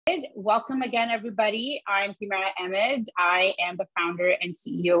Welcome again, everybody. I'm Humara Ahmed. I am the founder and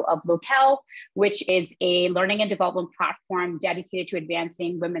CEO of Locale, which is a learning and development platform dedicated to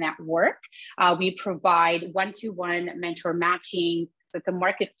advancing women at work. We provide one-to-one mentor matching. So it's a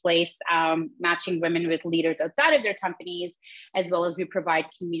marketplace matching women with leaders outside of their companies, as well as we provide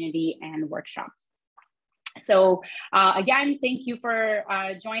community and workshops. So again, thank you for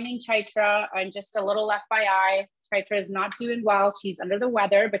joining Chaitra. And just a little FYI, Chaitra is not doing well. She's under the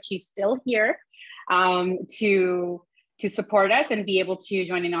weather, but she's still here to support us and be able to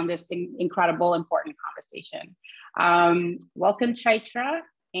join in on this incredible, important conversation. Welcome, Chaitra,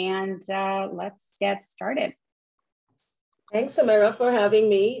 and let's get started. Thanks, Samara, for having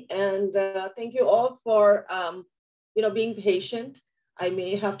me. And thank you all for being patient. I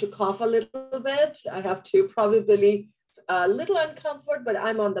may have to cough a little bit. I have to probably a little uncomfort, but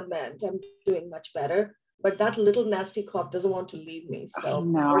I'm on the mend. I'm doing much better. But that little nasty cough doesn't want to leave me. So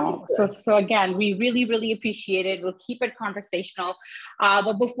no. So again, we really appreciate it. We'll keep it conversational.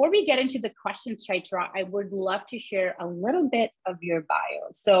 But before we get into the questions, Chaitra, I would love to share a little bit of your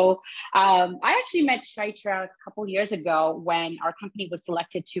bio. So I actually met Chaitra a couple years ago when our company was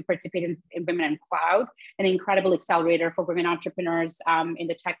selected to participate in Women in Cloud, an incredible accelerator for women entrepreneurs in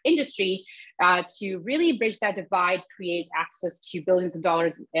the tech industry to really bridge that divide, create access to billions of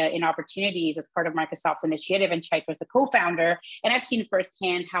dollars in opportunities as part of Microsoft's initiative, and Chaitra is the co-founder. And I've seen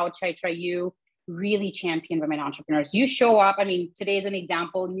firsthand how, Chaitra, you really champion women entrepreneurs. You show up, I mean, today's an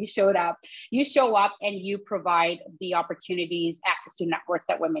example, you show up and you provide the opportunities, access to networks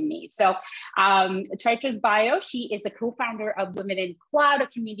that women need. So Chaitra's bio, she is the co-founder of Women in Cloud, a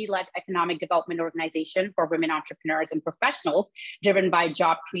community-led economic development organization for women entrepreneurs and professionals, driven by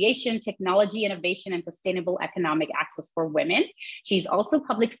job creation, technology, innovation, and sustainable economic access for women. She's also a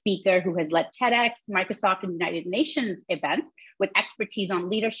public speaker who has led TEDx, Microsoft, and United Nations events with expertise on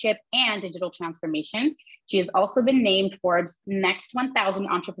leadership and digital transformation. She has also been named Forbes' Next 1000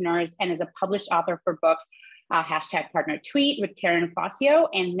 Entrepreneurs and is a published author for books, #Partner Tweet with Karen Fazio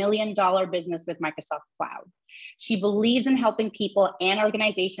and $1 Million Business with Microsoft Cloud. She believes in helping people and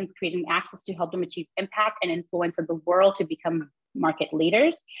organizations creating access to help them achieve impact and influence of the world to become market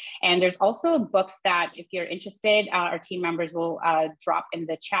leaders. And there's also books that, if you're interested, our team members will drop in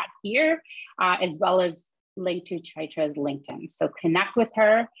the chat here, as well as link to Chaitra's LinkedIn. So connect with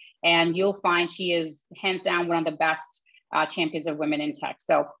her and you'll find she is hands down one of the best champions of women in tech.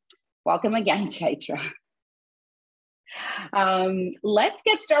 So welcome again, Chaitra. Let's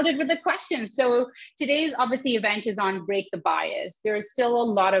get started with the questions. So today's obviously event is on Break the Bias. There's still a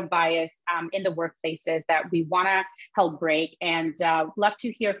lot of bias in the workplaces that we want to help break, and love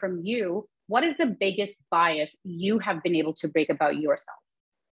to hear from you. What is the biggest bias you have been able to break about yourself?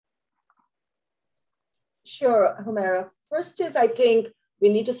 Sure, Humara. First is, I think we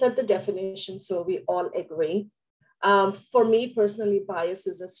need to set the definition so we all agree. For me personally, bias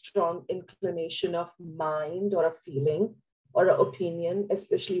is a strong inclination of mind or a feeling or an opinion,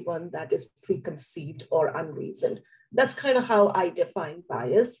 especially one that is preconceived or unreasoned. That's kind of how I define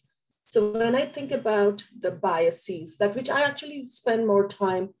bias. So when I think about the biases, that which I actually spend more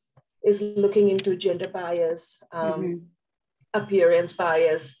time is looking into gender bias, appearance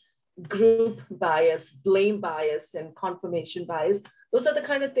bias, group bias, blame bias, and confirmation bias. Those are the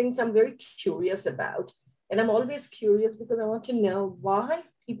kind of things I'm very curious about. And I'm always curious because I want to know why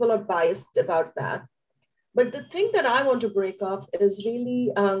people are biased about that. But the thing that I want to break off is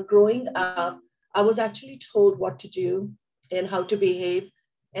really growing up, I was actually told what to do and how to behave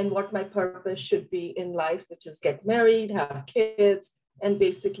and what my purpose should be in life, which is get married, have kids, and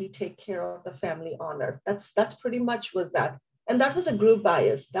basically take care of the family honor. That's pretty much was that. And that was a group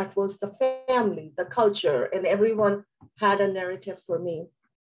bias. That was the family, the culture, and everyone had a narrative for me.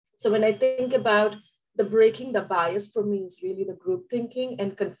 So when I think about the breaking the bias, for me is really the group thinking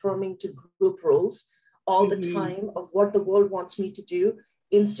and conforming to group roles all the time of what the world wants me to do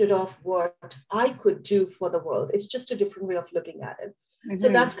instead of what I could do for the world. It's just a different way of looking at it. So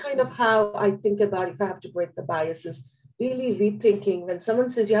that's kind of how I think about if I have to break the biases, really rethinking when someone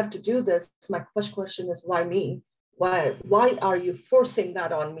says you have to do this, my first question is, why me? Why are you forcing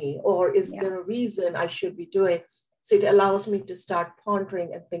that on me? Or is there a reason I should be doing? So it allows me to start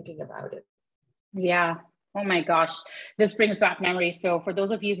pondering and thinking about it. Yeah. Oh my gosh. This brings back memories. So for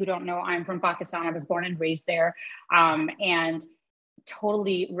those of you who don't know, I'm from Pakistan. I was born and raised there. And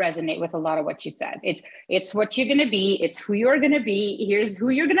totally resonate with a lot of what you said. It's what you're going to be. It's who you're going to be. Here's who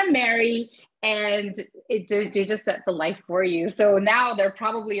you're going to marry. And they just set the life for you. So now they're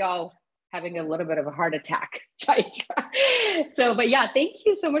probably all having a little bit of a heart attack Chaitra. So, but yeah, thank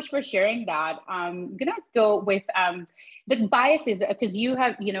you so much for sharing that. I'm gonna go with the biases because you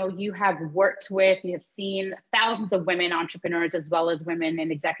have worked with, you have seen thousands of women entrepreneurs as well as women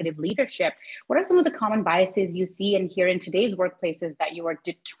in executive leadership. What are some of the common biases you see and hear in today's workplaces that you are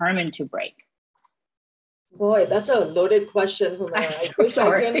determined to break? Boy, that's a loaded question, Humera. I'm I so wish I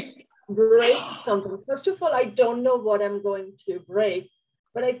sorry. can break something. First of all, I don't know what I'm going to break,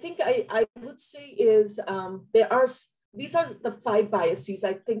 but I think I would say is these are the five biases.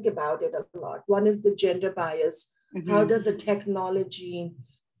 I think about it a lot. One is the gender bias. How does a technology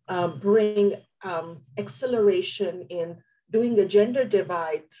bring acceleration in doing a gender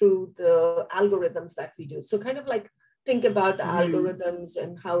divide through the algorithms that we do? So kind of like think about the algorithms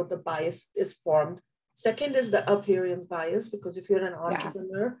and how the bias is formed. Second is the appearance bias, because if you're an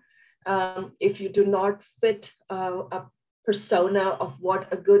entrepreneur, if you do not fit a persona of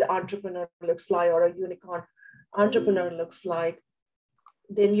what a good entrepreneur looks like or a unicorn entrepreneur looks like,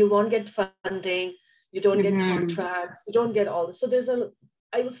 then you won't get funding, you don't get contracts, you don't get all this. So there's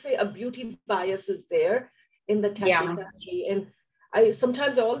I would say a beauty bias is there in the tech industry. And I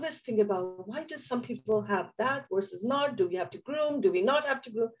always think about, why do some people have that versus not? Do we have to groom? Do we not have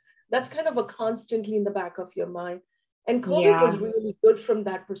to groom? That's kind of a constantly in the back of your mind. And COVID was really good from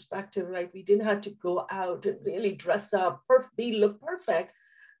that perspective, right? We didn't have to go out and really dress up, look perfect.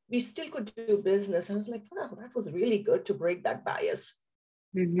 We still could do business. I was like, wow, that was really good to break that bias.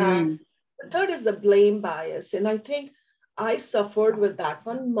 The third is the blame bias. And I think I suffered with that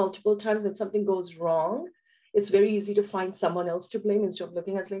one multiple times. When something goes wrong, it's very easy to find someone else to blame instead of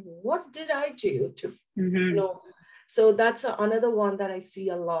looking at like, what did I do to, So that's another one that I see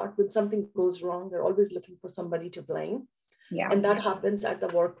a lot. When something goes wrong, they're always looking for somebody to blame. And that happens at the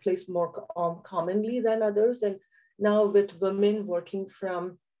workplace more commonly than others. And now with women working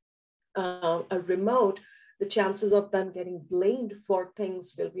from a remote, the chances of them getting blamed for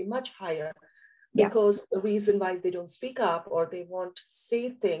things will be much higher, because the reason why they don't speak up or they won't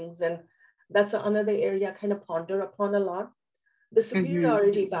say things. And that's another area I kind of ponder upon a lot. The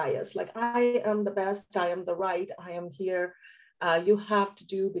superiority bias, like I am the best, I am the right, I am here, you have to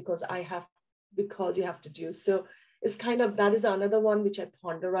do because you have to do. So it's kind of, that is another one which I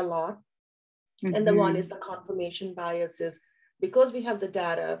ponder a lot. And the one is the confirmation bias, is because we have the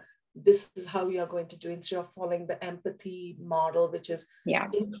data, this is how we are going to do, instead of following the empathy model, which is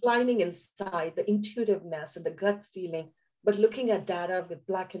inclining inside the intuitiveness and the gut feeling, but looking at data with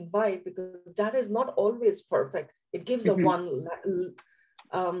black and white, because data is not always perfect. It gives a one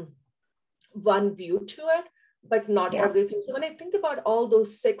view to it, but not everything. So when I think about all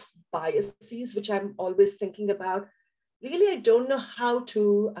those 6 biases, which I'm always thinking about, really, I don't know how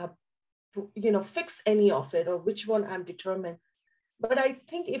to, fix any of it or which one I'm determined. But I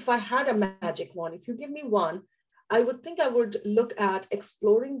think if I had a magic wand, if you give me one, I would think I would look at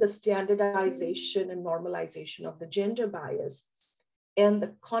exploring the standardization and normalization of the gender bias and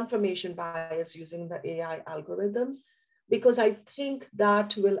the confirmation bias using the AI algorithms, because I think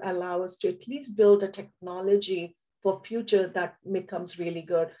that will allow us to at least build a technology for future that becomes really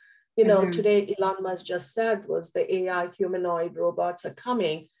good. Today Elon Musk just said was the AI humanoid robots are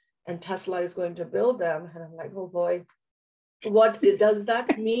coming and Tesla is going to build them. And I'm like, oh boy, what does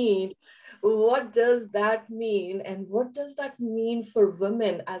that mean? What does that mean? And what does that mean for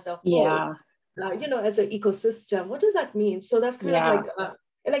women as a whole? As an ecosystem, what does that mean? So that's kind of like,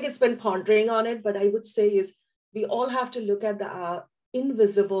 and I guess been pondering on it, but I would say is we all have to look at the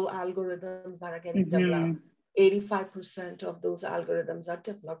invisible algorithms that are getting developed. 85% of those algorithms are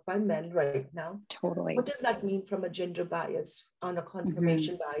developed by men right now. Totally. What does that mean from a gender bias on a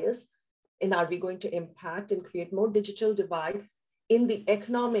confirmation bias? And are we going to impact and create more digital divide in the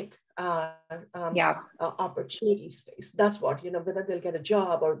economic opportunity space? That's what, whether they'll get a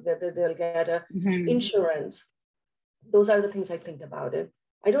job or whether they'll get a insurance. Those are the things I think about it.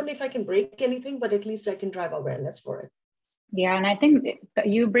 I don't know if I can break anything, but at least I can drive awareness for it. Yeah, and I think that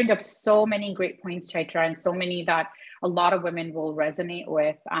you bring up so many great points, Chaitra, and so many that a lot of women will resonate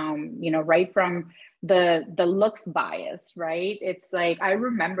with, right from the looks bias, right? It's like, I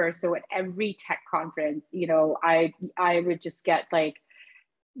remember, so at every tech conference, I would just get like,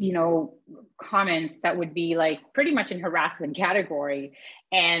 comments that would be like pretty much in harassment category.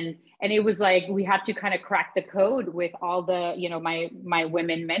 And it was like, we had to kind of crack the code with all the, my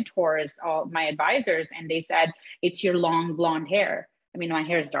women mentors, all my advisors. And they said, it's your long blonde hair. I mean, my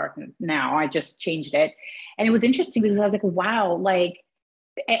hair is dark now. I just changed it. And it was interesting because I was like, wow, like,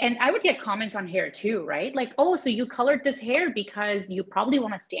 and I would get comments on hair too, right? Like, oh, so you colored this hair because you probably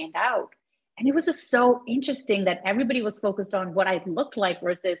want to stand out. And it was just so interesting that everybody was focused on what I looked like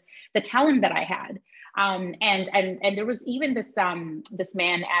versus the talent that I had. And there was even this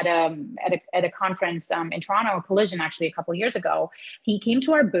man at a conference in Toronto, a collision actually a couple of years ago. He came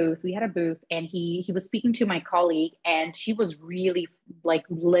to our booth. We had a booth, and he was speaking to my colleague, and she was really like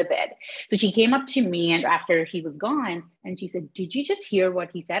livid. So she came up to me, and after he was gone, and she said, "Did you just hear what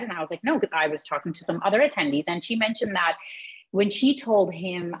he said?" And I was like, "No, I was talking to some other attendees." And she mentioned that when she told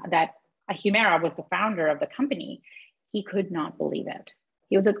him that Humera was the founder of the company, he could not believe it.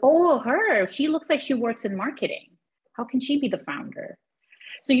 He was like, "Oh, her, she looks like she works in marketing. How can she be the founder?"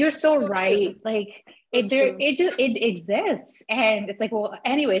 So you're so right. True. Like So true. it exists. And it's like, well,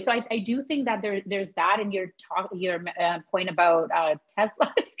 anyway, so I do think that there's that in your point about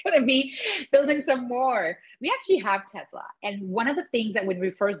Tesla is going to be building some more. We actually have Tesla. And one of the things that when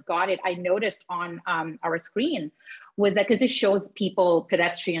we first got it, I noticed on our screen was that because it shows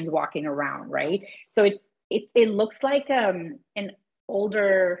pedestrians walking around, right? So it looks like an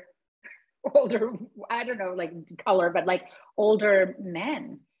older, I don't know, like color, but like older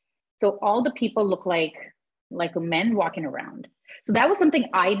men. So all the people look like men walking around. So that was something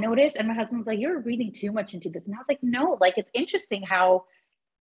I noticed. And my husband was like, "You're reading too much into this." And I was like, "No, like it's interesting how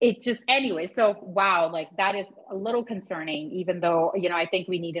it just," anyway. So wow, like that is a little concerning, even though, I think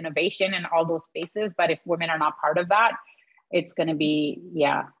we need innovation in all those spaces. But if women are not part of that, it's going to be,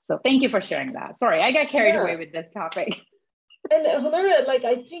 yeah. So thank you for sharing that. Sorry, I got carried away Yeah. with this topic. And Humera, like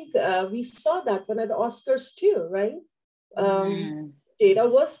I think we saw that one at Oscars too, right? Data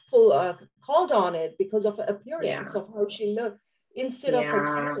was called on it because of her appearance, Yeah. of how she looked, instead of her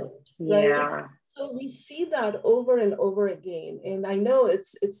Yeah. talent, right? Yeah. So we see that over and over again. And I know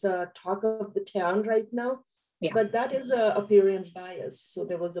it's a talk of the town right now, Yeah. but that is a appearance bias. So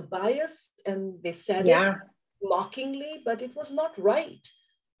there was a bias, and they said it Yeah. mockingly, but it was not right.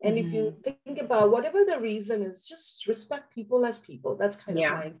 And if you think about whatever the reason is, just respect people as people. That's kind of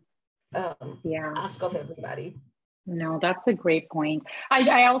Yeah. my Yeah. ask of everybody. No, that's a great point.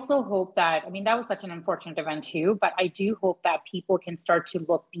 I also hope that, I mean, that was such an unfortunate event too, but I do hope that people can start to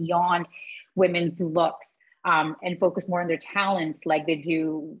look beyond women's looks and focus more on their talents like they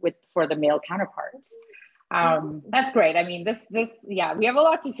do for the male counterparts. That's great. I mean, yeah, we have a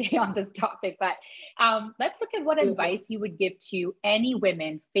lot to say on this topic, but let's look at what advice you would give to any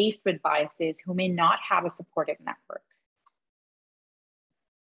women faced with biases who may not have a supportive network.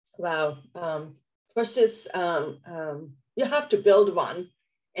 Wow. First is you have to build one,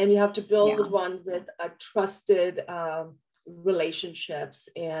 and you have to build one with a trusted relationships,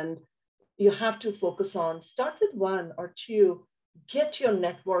 and you have to focus on, start with one or two, get your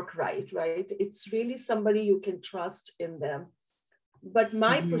network right? It's really somebody you can trust in them. But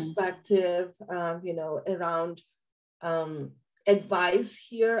my perspective, around advice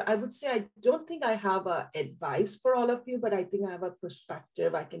here, I would say I don't think I have a advice for all of you, but I think I have a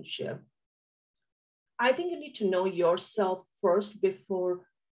perspective I can share. I think you need to know yourself first before,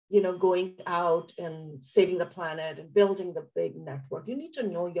 going out and saving the planet and building the big network. You need to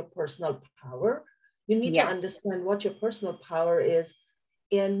know your personal power. You need to understand what your personal power is.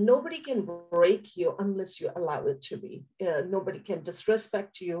 And nobody can break you unless you allow it to be. Nobody can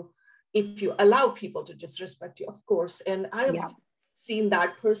disrespect you if you allow people to disrespect you, of course. And I've seen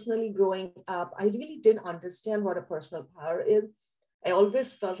that personally growing up. I really didn't understand what a personal power is. I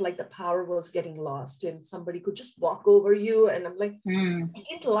always felt like the power was getting lost and somebody could just walk over you. And I'm like, I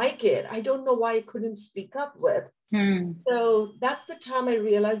didn't like it. I don't know why I couldn't speak up with. So that's the time I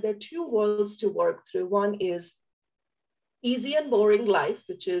realized there are two worlds to work through. One is easy and boring life,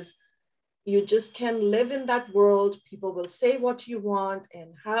 which is you just can live in that world. People will say what you want and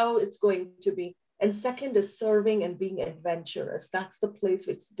how it's going to be. And second is serving and being adventurous. That's the place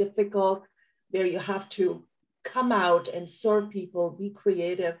it's difficult, where you have to come out and serve people, be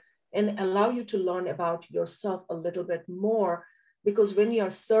creative, and allow you to learn about yourself a little bit more. Because when you're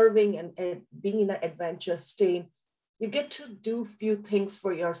serving and being in an adventure state, you get to do few things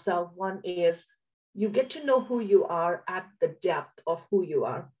for yourself. One is you get to know who you are at the depth of who you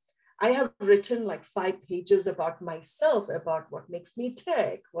are. I have written like 5 pages about myself, about what makes me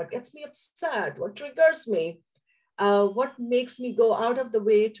tick, what gets me upset, what triggers me, what makes me go out of the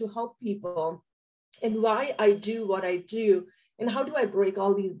way to help people, and why I do what I do, and how do I break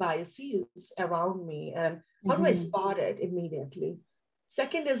all these biases around me, and how do I spot it immediately.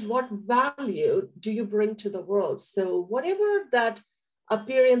 Second is, what value do you bring to the world? So whatever that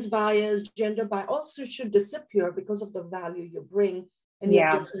appearance bias, gender bias also should disappear because of the value you bring, and you're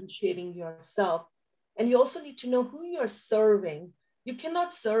differentiating yourself. And you also need to know who you're serving. You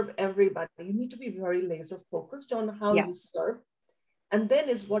cannot serve everybody. You need to be very laser focused on how you serve. And then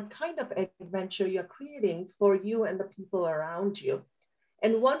is what kind of adventure you're creating for you and the people around you.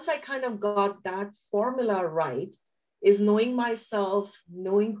 And once I kind of got that formula right, is knowing myself,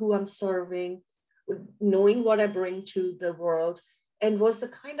 knowing who I'm serving, knowing what I bring to the world, and was the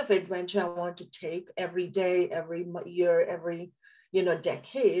kind of adventure I want to take every day, every year, every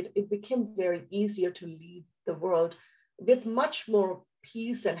decade, it became very easier to lead the world with much more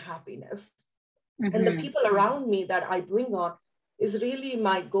peace and happiness. And the people around me that I bring on is really,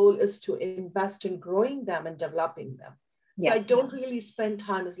 my goal is to invest in growing them and developing them. So I don't really spend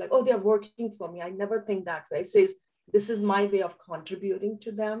time as like, oh, they're working for me. I never think that way. I say, this is my way of contributing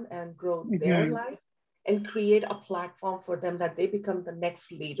to them and grow their life and create a platform for them that they become the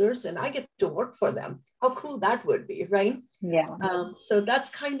next leaders and I get to work for them. How cool that would be, right? Yeah. So that's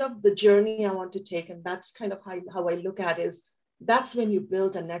kind of the journey I want to take. And that's kind of how I look at it, is that's when you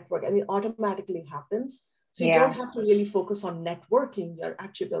build a network and it automatically happens. So you don't have to really focus on networking. You're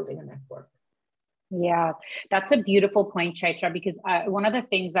actually building a network. Yeah, that's a beautiful point, Chaitra, because one of the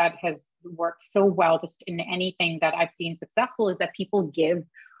things that has worked so well just in anything that I've seen successful is that people give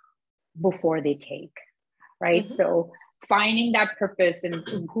before they take, right? So finding that purpose and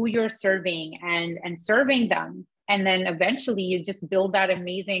who you're serving and serving them. And then eventually you just build that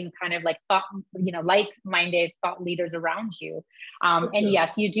amazing kind of like thought, like-minded thought leaders around you. And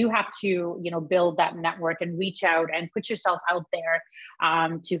yes, you do have to, build that network and reach out and put yourself out there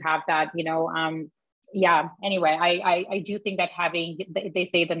to have that, anyway, I do think that they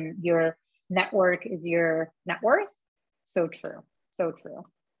say that your network is your net worth. So true. So true.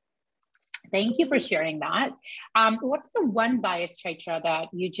 Thank you for sharing that. What's the one bias, Chaitra, that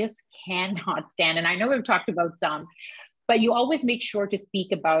you just cannot stand? And I know we've talked about some, but you always make sure to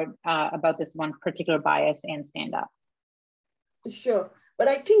speak about this one particular bias and stand up. Sure. But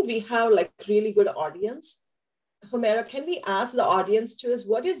I think we have like really good audience. Humaira, can we ask the audience to us,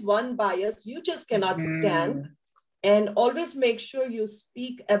 what is one bias you just cannot stand? And always make sure you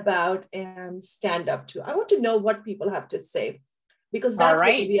speak about and stand up to. I want to know what people have to say, because that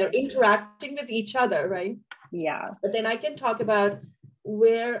way we are interacting with each other, right? Yeah. But then I can talk about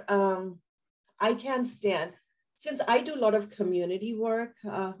where I can stand. Since I do a lot of community work,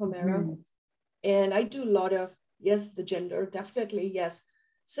 Humaira, and I do a lot of, yes, the gender, definitely, yes.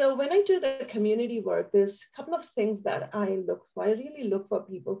 So when I do the community work, there's a couple of things that I look for. I really look for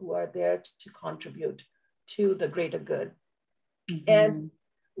people who are there to contribute to the greater good. And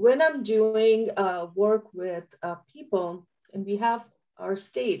when I'm doing work with people, and we have our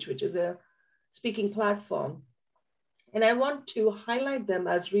stage, which is a speaking platform, and I want to highlight them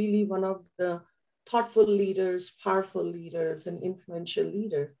as really one of the thoughtful leaders, powerful leaders, and influential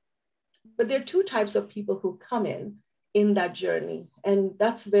leaders. But there are two types of people who come in that journey. And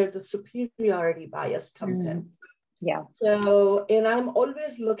that's where the superiority bias comes in. Yeah. So, and I'm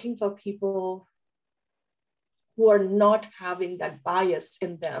always looking for people who are not having that bias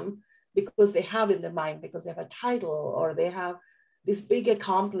in them because they have in their mind, because they have a title or they have this big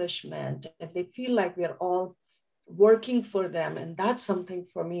accomplishment and they feel like we're all working for them. And that's something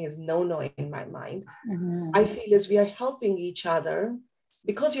for me is no in my mind. I feel as we are helping each other.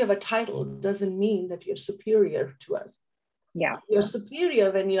 Because you have a title doesn't mean that you're superior to us. Yeah. You're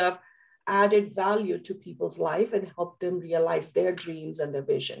superior when you have added value to people's life and help them realize their dreams and their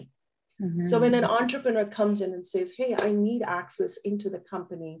vision. So when an entrepreneur comes in and says, hey, I need access into the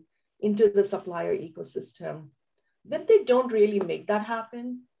company, into the supplier ecosystem, then they don't really make that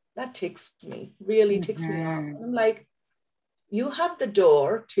happen. That ticks me, really ticks me off. And I'm like, you have the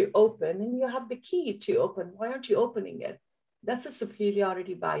door to open and you have the key to open. Why aren't you opening it? That's a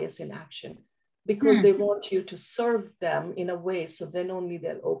superiority bias in action, because they want you to serve them in a way so then only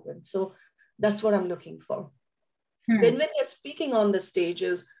they'll open. So that's what I'm looking for. Then when you're speaking on the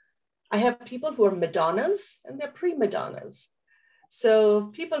stages, I have people who are Madonnas and they're pre-Madonnas. So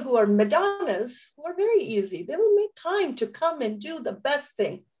people who are Madonnas, who are very easy, they will make time to come and do the best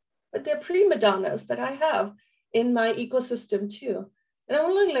thing, but they're pre-Madonnas that I have in my ecosystem too. And I'm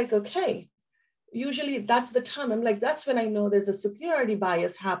only like, okay, usually that's the time. I'm like, that's when I know there's a superiority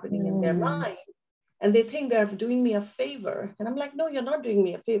bias happening in their mind. And they think they're doing me a favor. And I'm like, no, you're not doing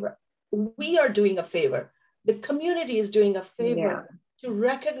me a favor. We are doing a favor. The community is doing a favor to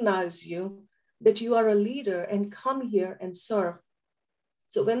recognize you, that you are a leader and come here and serve.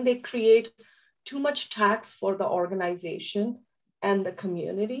 So when they create too much tax for the organization and the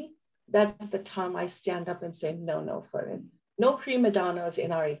community, that's the time I stand up and say, no for it. No prima donnas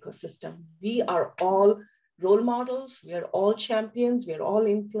in our ecosystem. We are all role models. We are all champions. We are all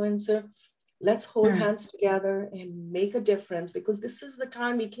influencers. Let's hold hands together and make a difference, because this is the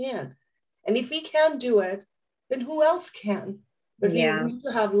time we can. And if we can't do it, then who else can? but we Yeah. need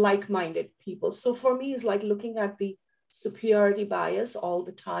to have like-minded people. So for me, it's like looking at the superiority bias all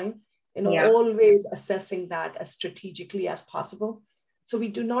the time and Yeah. always assessing that as strategically as possible. So we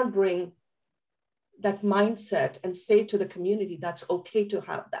do not bring that mindset and say to the community, that's okay to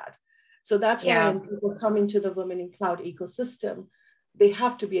have that. So that's why Yeah. when people come into the Women in Cloud ecosystem, they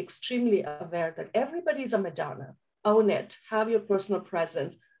have to be extremely aware that everybody's a Madonna. Own it, have your personal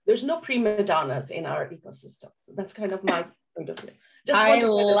presence. There's no prima donnas in our ecosystem. So that's kind of my point of view. I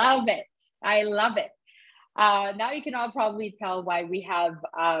love it. I love it. Now you can all probably tell why we have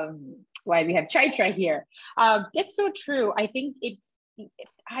Chaitra here. It's so true. I think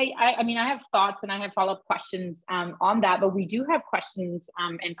I mean, I have thoughts and I have follow-up questions on that, but we do have questions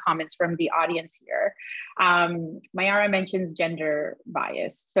and comments from the audience here. Mayara mentions gender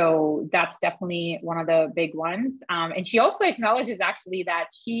bias. So that's definitely one of the big ones. And she also acknowledges actually that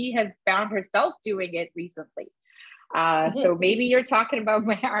she has found herself doing it recently. So maybe you're talking about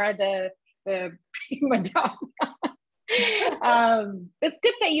Mayara, the prima donna. It's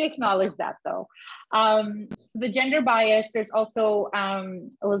good that you acknowledge that though. So the gender bias, there's also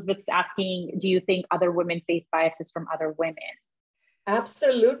Elizabeth's asking, do you think other women face biases from other women?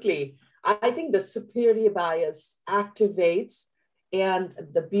 Absolutely. I think the superiority bias activates and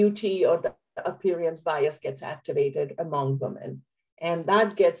the beauty or the appearance bias gets activated among women. And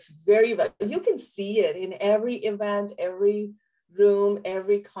that gets very well, you can see it in every event, every room,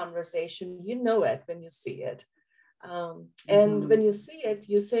 every conversation, you know it when you see it. And when you see it,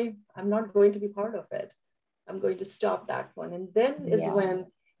 you say, I'm not going to be part of it. I'm going to stop that one. And then is when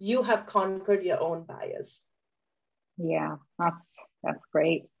you have conquered your own bias. Yeah, that's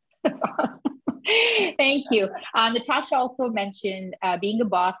great. That's awesome. Thank you. Natasha also mentioned being a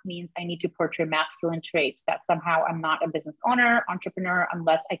boss means I need to portray masculine traits, that somehow I'm not a business owner, entrepreneur,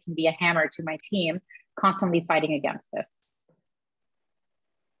 unless I can be a hammer to my team, constantly fighting against this.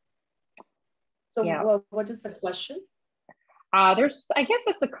 So what is the question? There's, I guess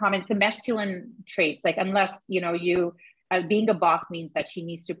that's a comment to masculine traits, like unless, you being a boss means that she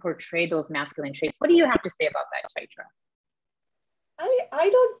needs to portray those masculine traits. What do you have to say about that, Chaitra? I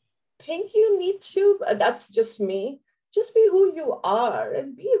don't think you need to, that's just me. Just be who you are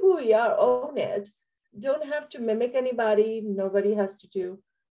and be who you are, own it. Don't have to mimic anybody. Nobody has to do.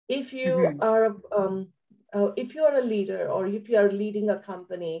 If you are, if you are a leader or if you are leading a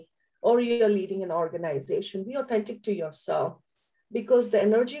company, or you're leading an organization, be authentic to yourself, because the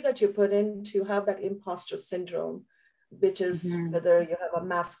energy that you put in to have that imposter syndrome, which is whether you have a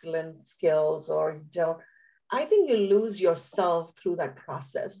masculine skills or you don't, I think you lose yourself through that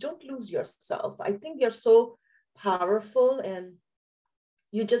process. Don't lose yourself. I think you're so powerful and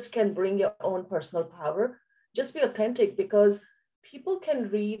you just can bring your own personal power. Just be authentic, because people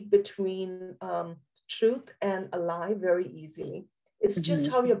can read between truth and a lie very easily. It's just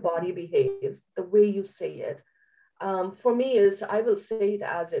how your body behaves, the way you say it. For me is, I will say it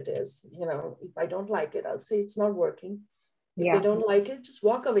as it is. If I don't like it, I'll say it's not working. If they don't like it, just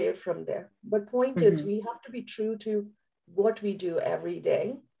walk away from there. But point is, we have to be true to what we do every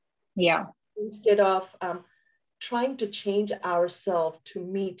day. Yeah. Instead of trying to change ourselves to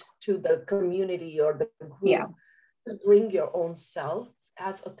meet to the community or the group. Yeah. Just bring your own self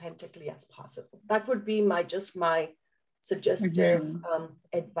as authentically as possible. That would be my suggestive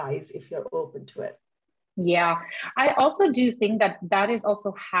advice if you're open to it. Yeah, I also do think that is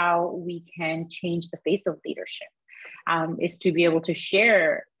also how we can change the face of leadership, is to be able to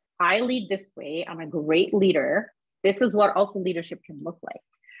share, I lead this way, I'm a great leader. This is what also leadership can look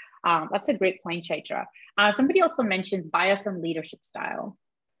like. That's a great point, Chaitra. Somebody also mentions bias on leadership style.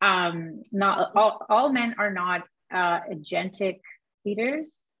 Not all men are not agentic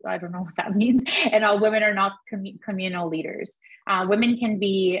leaders. I don't know what that means. And all women are not communal leaders. Women can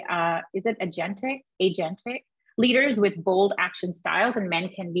be, is it agentic leaders with bold action styles, and men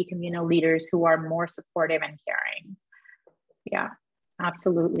can be communal leaders who are more supportive and caring. Yeah,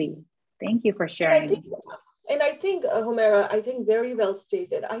 absolutely. Thank you for sharing. And I think, Humaira, I think very well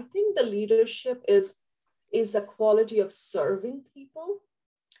stated. I think the leadership is a quality of serving people.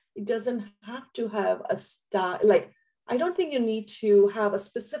 It doesn't have to have a style, like, I don't think you need to have a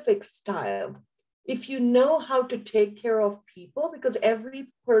specific style. If you know how to take care of people, because every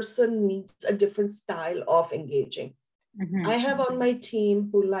person needs a different style of engaging. I have on my team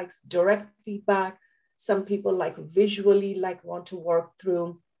who likes direct feedback. Some people like visually, like want to work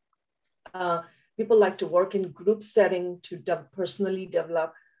through. People like to work in group setting to personally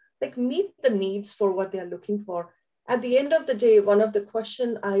develop, like meet the needs for what they're looking for. At the end of the day, one of the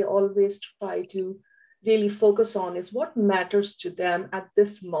questions I always try to really focus on is what matters to them at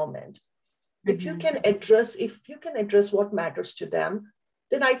this moment. If you can address what matters to them,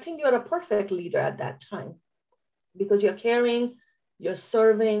 then I think you're a perfect leader at that time, because you're caring, you're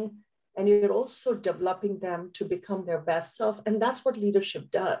serving, and you're also developing them to become their best self. And that's what leadership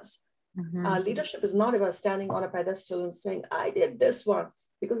does. Leadership is not about standing on a pedestal and saying, I did this one,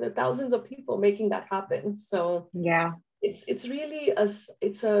 because there are thousands of people making that happen. So yeah, it's really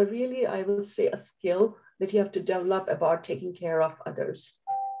I would say a skill that you have to develop about taking care of others.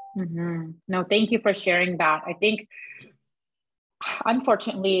 No, thank you for sharing that. I think,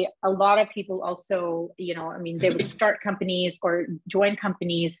 unfortunately, a lot of people also, I mean, they would start companies or join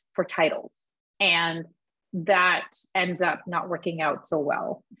companies for titles, and that ends up not working out so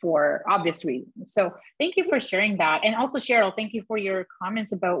well for obvious reasons. So thank you for sharing that. And also, Cheryl, thank you for your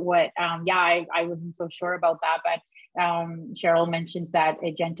comments about what, I wasn't so sure about that, but Cheryl mentions that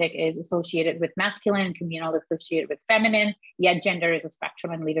agentic is associated with masculine and communal associated with feminine, yet gender is a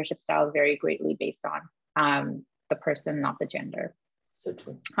spectrum and leadership style vary greatly based on the person, not the gender. So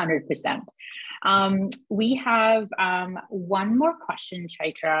true. 100%. We have one more question,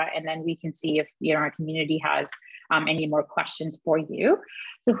 Chaitra, and then we can see if our community has any more questions for you.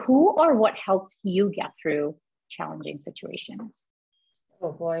 So who or what helps you get through challenging situations?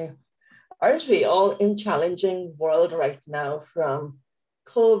 Oh boy, aren't we all in challenging world right now, from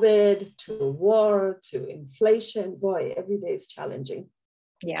COVID to war to inflation? Boy, every day is challenging.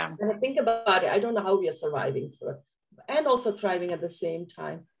 Yeah. And I think about it, I don't know how we are surviving through it and also thriving at the same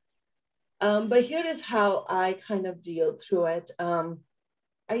time. But here is how I kind of deal through it. I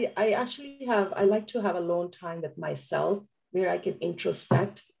like to have alone time with myself where I can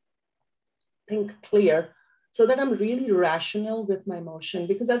introspect, think clear, so that I'm really rational with my emotion.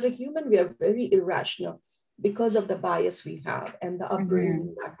 Because as a human, we are very irrational because of the bias we have and the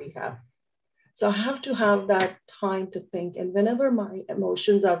upbringing that we have. So I have to have that time to think. And whenever my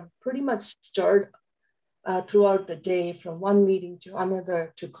emotions are pretty much stirred throughout the day, from one meeting to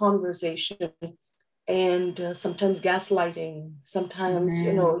another, to conversation, and sometimes gaslighting, sometimes,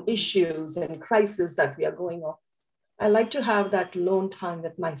 issues and crises that we are going on, I like to have that alone time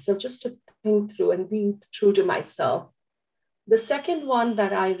with myself just to think through and be true to myself. The second one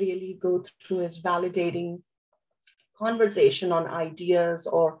that I really go through is validating conversation on ideas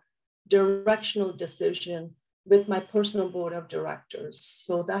or directional decision with my personal board of directors.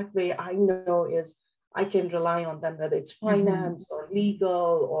 So that way I know I can rely on them, whether it's finance or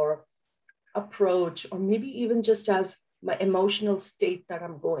legal or approach, or maybe even just as my emotional state that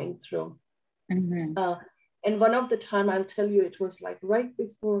I'm going through. And one of the time, I'll tell you, it was like right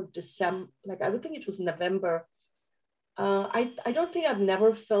before December, like I would think it was November. I don't think I've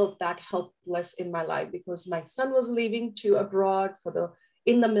never felt that helpless in my life, because my son was leaving to abroad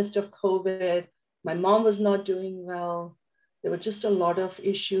in the midst of COVID. My mom was not doing well. There were just a lot of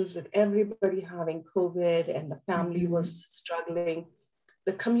issues with everybody having COVID, and the family was struggling.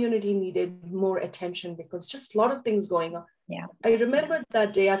 The community needed more attention because just a lot of things going on. Yeah. I remember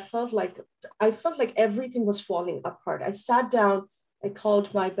that day, I felt like everything was falling apart. I sat down, I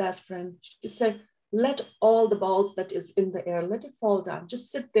called my best friend. She said, let all the balls that is in the air, let it fall down.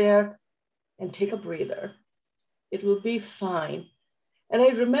 Just sit there and take a breather. It will be fine. And I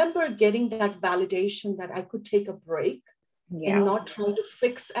remember getting that validation that I could take a break and not try to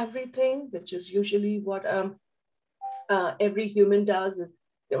fix everything, which is usually what every human does, is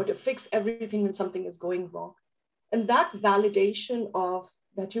they want to fix everything when something is going wrong. And that validation of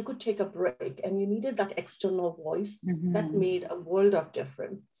that you could take a break and you needed that external voice, that made a world of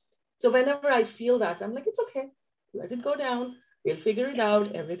difference. So whenever I feel that, I'm like, it's okay, let it go down. We'll figure it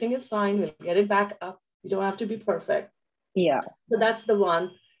out. Everything is fine. We'll get it back up. You don't have to be perfect. Yeah. So that's the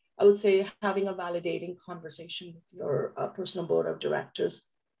one. I would say having a validating conversation with your personal board of directors.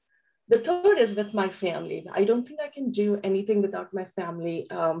 The third is with my family. I don't think I can do anything without my family.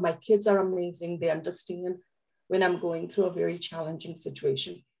 My kids are amazing. They understand when I'm going through a very challenging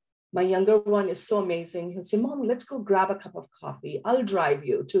situation. My younger one is so amazing. He'll say, Mom, let's go grab a cup of coffee. I'll drive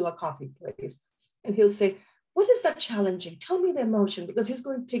you to a coffee place. And he'll say, what is that challenging? Tell me the emotion, because he's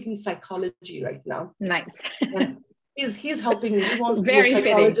taking psychology right now. Nice. And he's helping me. He wants to be Very a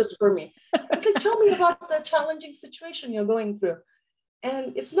psychologist for me. It's like, tell me about the challenging situation you're going through.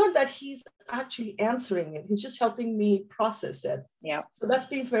 And it's not that he's actually answering it. He's just helping me process it. Yeah. So that's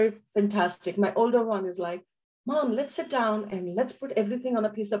been very fantastic. My older one is like, Mom, let's sit down and let's put everything on a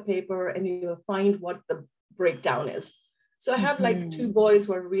piece of paper and you'll find what the breakdown is. So I have like two boys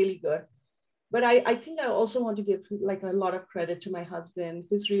who are really good. But I think I also want to give like a lot of credit to my husband.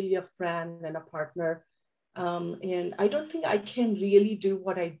 He's really a friend and a partner. And I don't think I can really do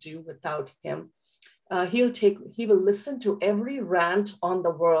what I do without him. He will listen to every rant on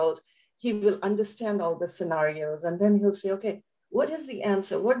the world. he will understand all the scenarios, and then he'll say, okay, what is the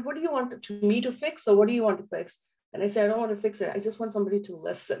answer? What do you want me to fix, or what do you want to fix? And I say, I don't want to fix it. I just want somebody to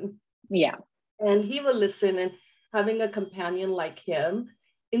listen. Yeah. And he will listen. And having a companion like him,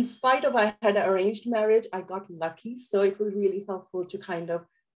 in spite of I had an arranged marriage, I got lucky. So it was really helpful to kind of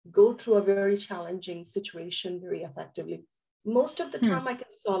go through a very challenging situation very effectively. Most of the time I can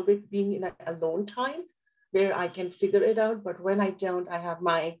solve it being in an alone time where I can figure it out. But when I don't, I have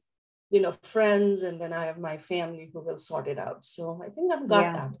my, friends, and then I have my family who will sort it out. So I think I've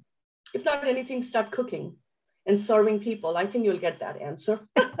got that. If not anything, start cooking and serving people. I think you'll get that answer.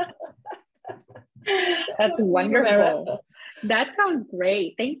 That's wonderful. That sounds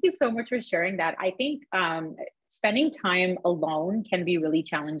great. Thank you so much for sharing that. I think spending time alone can be really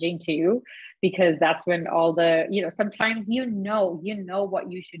challenging too, because that's when all the, sometimes you know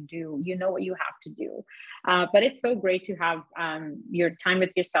what you should do, what you have to do. But it's so great to have your time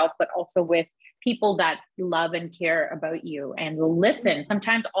with yourself, but also with people that love and care about you and will listen.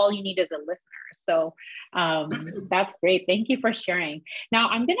 Sometimes all you need is a listener. So that's great. Thank you for sharing. Now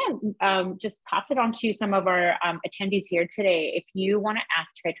I'm going to just pass it on to some of our attendees here today. If you want to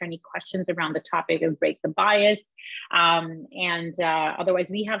ask Chaitra any questions around the topic of break the bias, and otherwise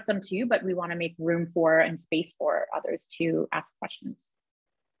we have some too, but we want to make room for and space for others to ask questions.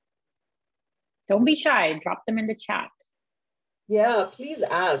 Don't be shy, drop them in the chat. Yeah, please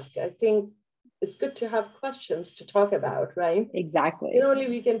ask. I think it's good to have questions to talk about, right? Exactly. And only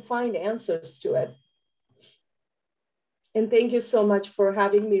we can find answers to it. And thank you so much for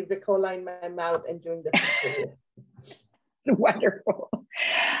having me Ricola in my mouth and doing this interview. It's wonderful.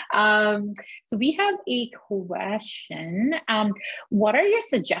 So we have a question. What are your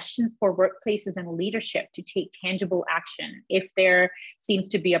suggestions for workplaces and leadership to take tangible action if there seems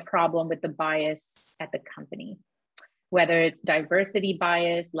to be a problem with the bias at the company? Whether it's diversity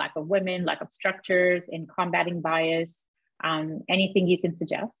bias, lack of women, lack of structures in combating bias, anything you can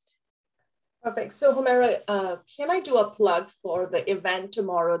suggest? Perfect. So Humaira, can I do a plug for the event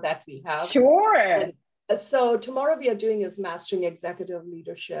tomorrow that we have? Sure. And so tomorrow we are doing is Mastering Executive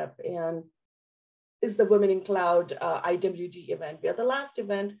Leadership, and is the Women in Cloud IWD event. We are the last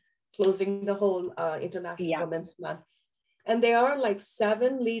event closing the whole International Women's Month. And there are like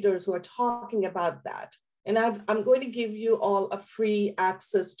 7 leaders who are talking about that. And I'm going to give you all a free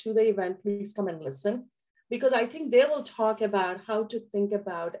access to the event. Please come and listen, because I think they will talk about how to think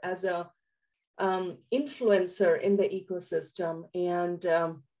about as a influencer in the ecosystem, and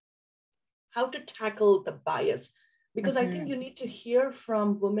how to tackle the bias. Because I think you need to hear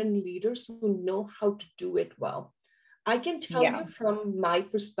from women leaders who know how to do it well. I can tell you from my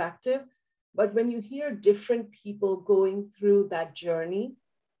perspective, but when you hear different people going through that journey,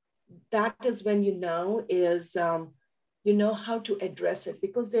 that is when you know how to address it,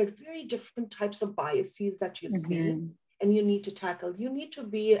 because there are very different types of biases that you see and you need to tackle. You need to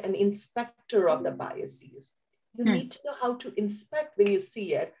be an inspector of the biases. You need to know how to inspect when you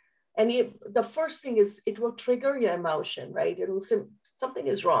see it. And the first thing is it will trigger your emotion, right? It will say something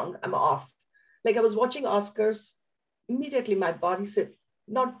is wrong, I'm off. Like I was watching Oscars, immediately my body said,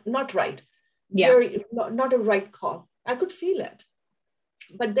 not right. Not a right call. I could feel it.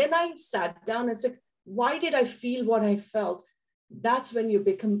 But then I sat down and said, why did I feel what I felt? That's when you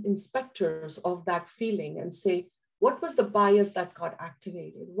become inspectors of that feeling and say, what was the bias that got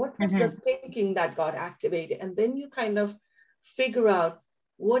activated? What was the thinking that got activated? And then you kind of figure out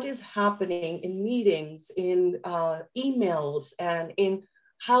what is happening in meetings, in emails, and in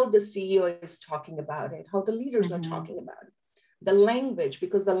how the CEO is talking about it, how the leaders are talking about it. The language,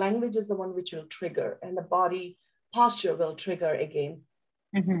 because the language is the one which will trigger, and the body posture will trigger again.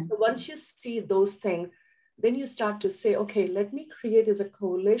 So once you see those things, then you start to say, okay, let me create as a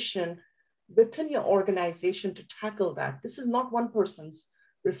coalition within your organization to tackle that. This is not one person's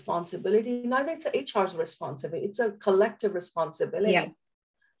responsibility, neither it's HR's responsibility, it's a collective responsibility.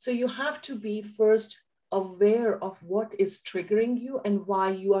 So you have to be first aware of what is triggering you and why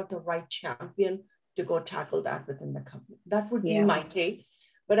you are the right champion to go tackle that within the company. That would be my take.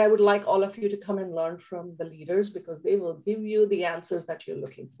 But I would like all of you to come and learn from the leaders, because they will give you the answers that you're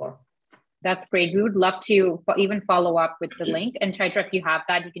looking for. That's great. We would love to even follow up with the link. And Chaitra, if you have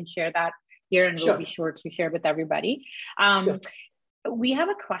that, you can share that here, and we'll be sure to share with everybody. We have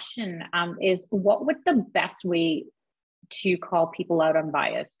a question, is what would the best way to call people out on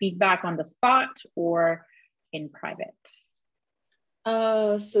bias? Feedback on the spot or in private?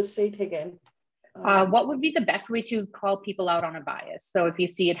 So say it again. What would be the best way to call people out on a bias? So if you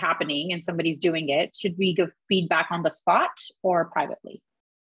see it happening and somebody's doing it, should we give feedback on the spot or privately?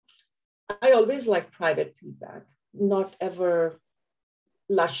 I always like private feedback, not ever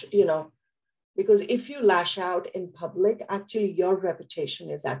because if you lash out in public, actually your reputation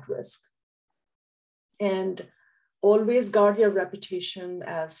is at risk. And always guard your reputation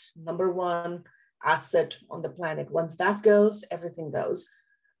as number one asset on the planet. Once that goes, everything goes.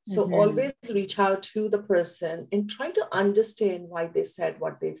 So always reach out to the person and try to understand why they said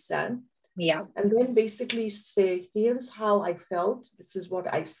what they said. Yeah. And then basically say, here's how I felt. This is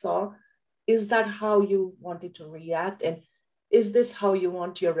what I saw. Is that how you wanted to react? And is this how you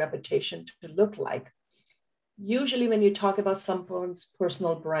want your reputation to look like? Usually when you talk about someone's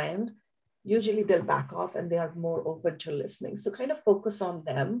personal brand, usually they'll back off and they are more open to listening. So kind of focus on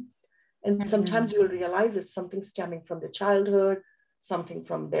them. And sometimes you'll realize it's something stemming from their childhood, something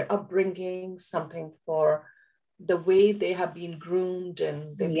from their upbringing, something for the way they have been groomed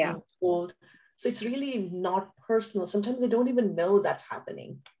and they've been told. So it's really not personal. Sometimes they don't even know that's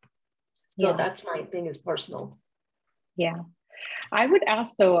happening. So that's my thing, is personal. Yeah. I would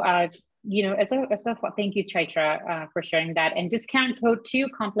ask though, thank you, Chaitra, for sharing that. And discount code 2,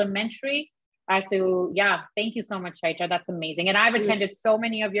 complimentary. So yeah, thank you so much, Chaitra. That's amazing. And I've attended so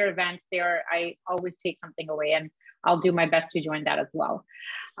many of your events there. I always take something away, and I'll do my best to join that as well.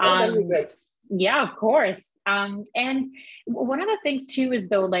 That'd be great. Yeah, of course. And one of the things too is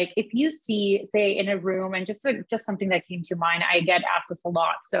though, like if you see, say in a room, and just something that came to mind, I get asked this a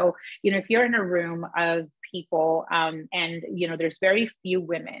lot. So, if you're in a room of people and, there's very few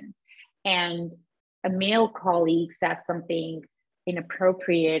women, and a male colleague says something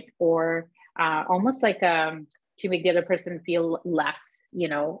inappropriate or almost like to make the other person feel less,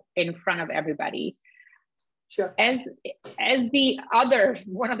 in front of everybody. Sure. As the other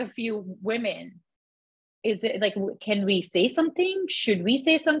one of the few women, is it like, can we say something? Should we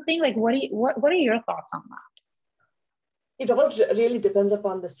say something? Like, what are your thoughts on that? It all really depends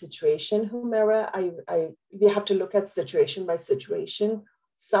upon the situation, Humaira. We have to look at situation by situation.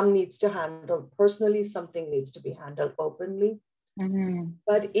 Some needs to handle personally, something needs to be handled openly.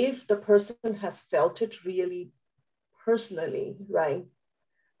 But if the person has felt it really personally, right?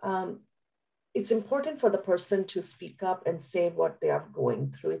 It's important for the person to speak up and say what they are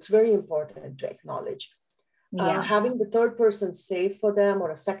going through. It's very important to acknowledge. Having the third person say for them,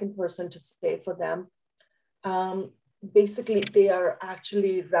 or a second person to say for them, basically they are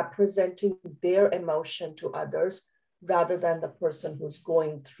actually representing their emotion to others rather than the person who's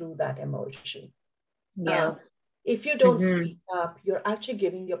going through that emotion. If you don't speak up, you're actually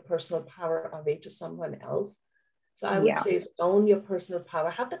giving your personal power away to someone else. So I would say is own your personal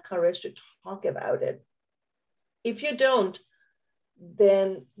power, have the courage to talk about it. If you don't,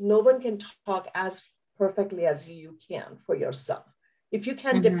 then no one can talk as perfectly as you can for yourself. If you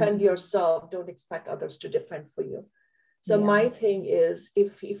can't defend yourself, don't expect others to defend for you. So my thing is,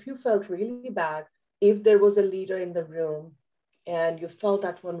 if you felt really bad, if there was a leader in the room and you felt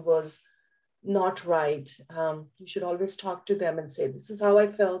that one was not right, you should always talk to them and say, this is how I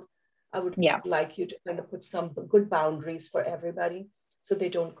felt. I would like you to kind of put some good boundaries for everybody so they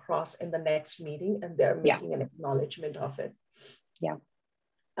don't cross in the next meeting and they're making an acknowledgement of it.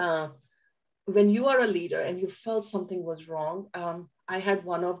 When you are a leader and you felt something was wrong, I had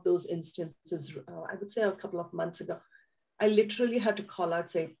one of those instances, I would say a couple of months ago. I literally had to call out,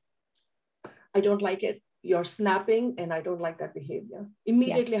 say, I don't like it. You're snapping and I don't like that behavior.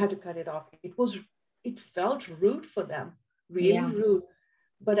 Immediately had to cut it off. It felt rude for them, really rude.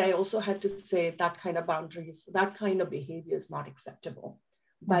 But I also had to say that kind of boundaries, that kind of behavior is not acceptable.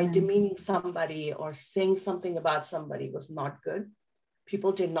 By demeaning somebody or saying something about somebody was not good.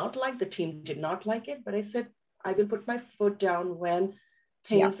 People did not like, the team did not like it, but I said, I will put my foot down when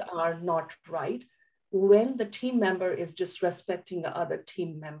things are not right. When the team member is disrespecting the other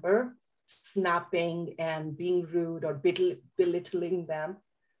team member, snapping and being rude or belittling them,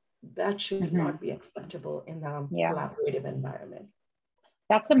 that should not be acceptable in a collaborative environment.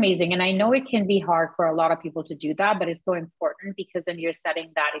 That's amazing. And I know it can be hard for a lot of people to do that, but it's so important because then you're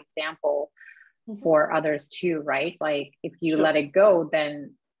setting that example for others too, right? Like if you let it go,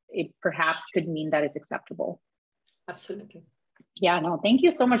 then it perhaps could mean that it's acceptable. Absolutely. Yeah, no, thank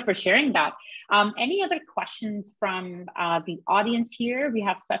you so much for sharing that. Any other questions from the audience here? We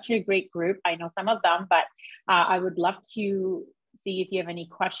have such a great group. I know some of them, but I would love to see if you have any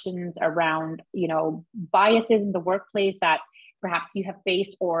questions around, biases in the workplace that perhaps you have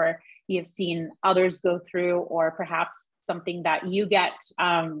faced or you have seen others go through, or perhaps something that you get,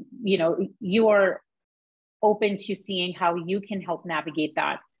 you are open to seeing how you can help navigate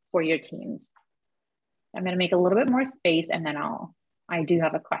that for your teams. I'm going to make a little bit more space and then I do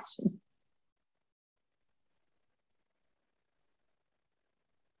have a question.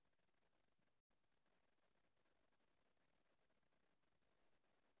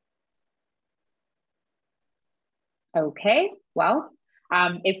 Okay, well,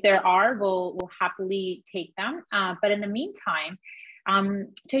 if there are, we'll happily take them. But in the meantime,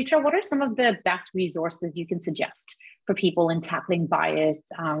 Chaitra, what are some of the best resources you can suggest for people in tackling bias,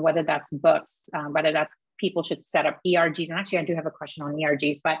 whether that's books, whether that's people should set up ERGs? And actually, I do have a question on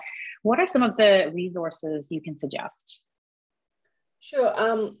ERGs, but what are some of the resources you can suggest? Sure.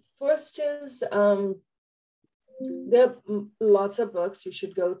 First is, there are lots of books. You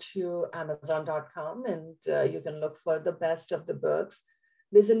should go to Amazon.com and you can look for the best of the books.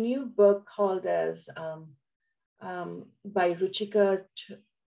 There's a new book called as by Ruchika,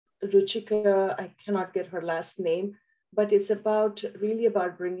 I cannot get her last name, but it's really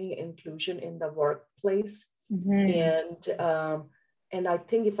about bringing inclusion in the workplace. Mm-hmm. And I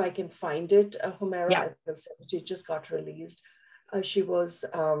think if I can find it, Humera, it just got released.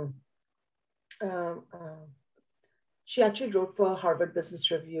 She actually wrote for Harvard Business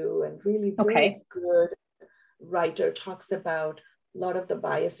Review, and really very good writer, talks about a lot of the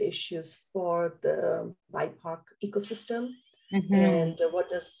bias issues for the BIPOC ecosystem. Mm-hmm. And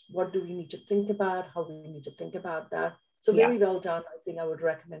what do we need to think about, how do we need to think about that. So very well done. I think I would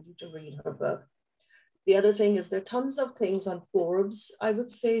recommend you to read her book. The other thing is there are tons of things on Forbes. I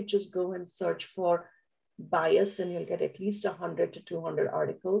would say just go and search for bias and you'll get at least 100 to 200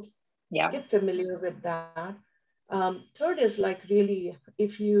 articles. Yeah. Get familiar with that. Third is like really,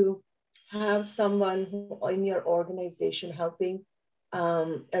 if you have someone who in your organization helping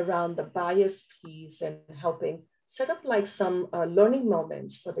around the bias piece and helping set up like some learning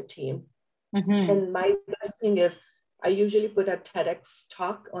moments for the team. Mm-hmm. And my best thing is I usually put a TEDx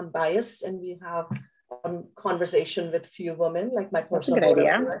talk on bias, and we have conversation with few women, like my personal. That's a good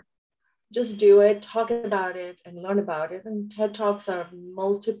idea. Just do it, talk about it, and learn about it. And TED Talks are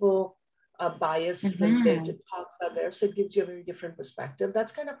multiple bias-related talks out there, so it gives you a very different perspective.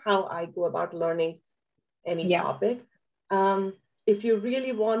 That's kind of how I go about learning any topic. If you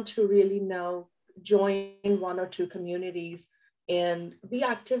really want to really know, join one or two communities and be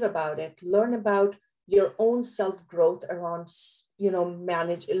active about it. Learn about your own self-growth around,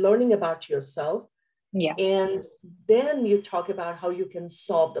 learning about yourself. Yeah. And then you talk about how you can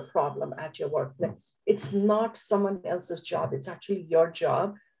solve the problem at your workplace. It's not someone else's job. It's actually your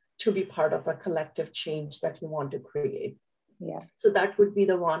job to be part of a collective change that you want to create. Yeah. So that would be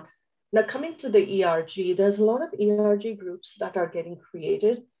the one. Now, coming to the ERG, there's a lot of ERG groups that are getting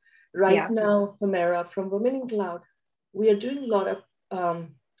created. Right now, Humera, from Women in Cloud, we are doing a lot of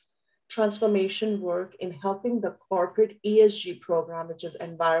transformation work in helping the corporate ESG program, which is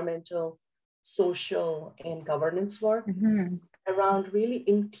environmental, social, and governance work, around really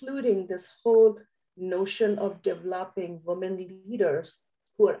including this whole notion of developing women leaders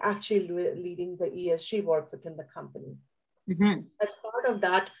who are actually leading the ESG work within the company. As part of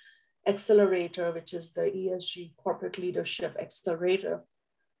that accelerator, which is the ESG Corporate Leadership Accelerator,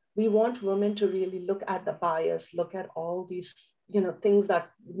 we want women to really look at the bias, look at all these things that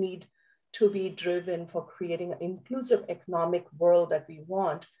need to be driven for creating an inclusive economic world that we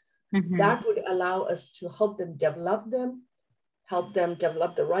want. That would allow us to help them develop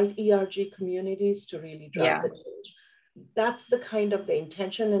the right ERG communities to really drive the change. That's the kind of the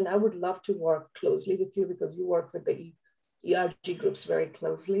intention. And I would love to work closely with you because you work with the ERG groups very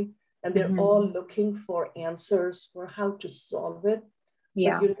closely. And they're all looking for answers for how to solve it.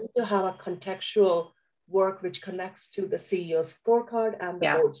 Yeah. But you need to have a contextual work which connects to the CEO scorecard and the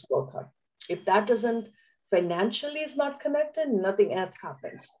board scorecard. If that doesn't financially is not connected, nothing else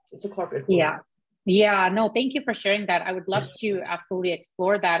happens. It's a corporate world. Yeah, no, thank you for sharing that. I would love to absolutely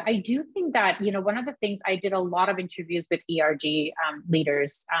explore that. I do think that, one of the things, I did a lot of interviews with ERG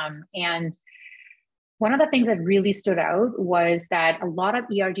leaders, and one of the things that really stood out was that a lot of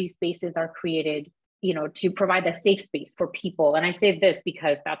ERG spaces are created, to provide a safe space for people. And I say this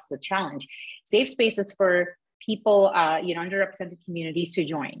because that's the challenge. Safe spaces for people, underrepresented communities to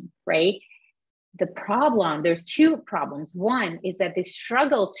join, right? There's two problems. One is that they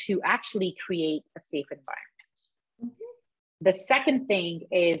struggle to actually create a safe environment. The second thing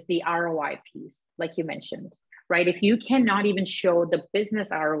is the ROI piece, like you mentioned, right? If you cannot even show the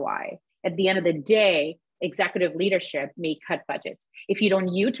business ROI, at the end of the day, executive leadership may cut budgets. If you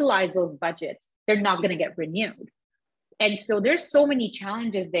don't utilize those budgets, they're not going to get renewed. And so there's so many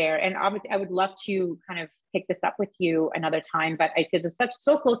challenges there. And obviously I would love to kind of pick this up with you another time, but because it's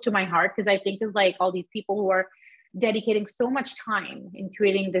so close to my heart, because I think of like all these people who are dedicating so much time in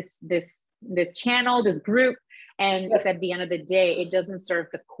creating this channel, this group. And if at the end of the day, it doesn't serve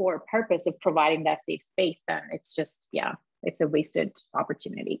the core purpose of providing that safe space, then it's just, it's a wasted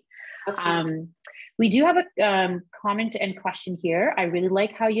opportunity. We do have a comment and question here. I really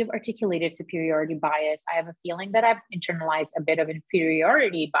like how you've articulated superiority bias. I have a feeling that I've internalized a bit of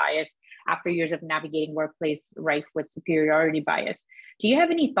inferiority bias after years of navigating workplace rife with superiority bias. Do you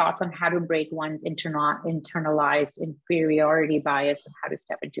have any thoughts on how to break one's internalized inferiority bias and how to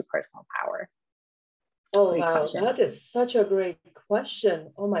step into personal power? Oh, great wow. Question. That is such a great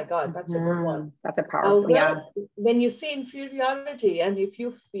question. Oh my God, that's a good one. That's a powerful, yeah. When you see inferiority and if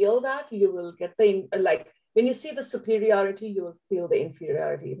you feel that, you will get the, like, when you see the superiority, you will feel the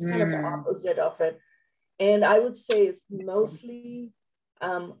inferiority. It's kind of the opposite of it. And I would say it's mostly,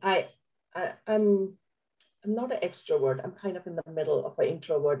 I'm not an extrovert. I'm kind of in the middle of an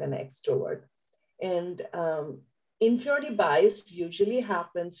introvert and an extrovert. And inferiority bias usually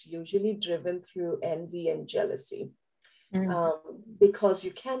driven through envy and jealousy, because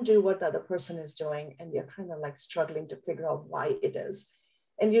you can't do what the other person is doing and you're kind of like struggling to figure out why it is.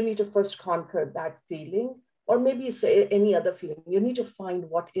 And you need to first conquer that feeling, or maybe say any other feeling. You need to find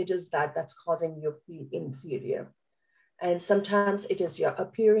what it is that's causing you to feel inferior. And sometimes it is your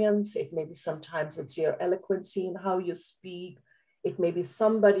appearance. It may be sometimes it's your eloquency in how you speak. It may be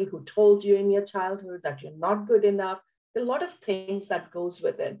somebody who told you in your childhood that you're not good enough. There are a lot of things that goes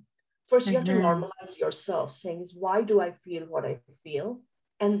with it. First, you have to normalize yourself, saying, why do I feel what I feel?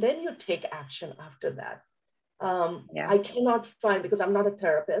 And then you take action after that. I cannot find, because I'm not a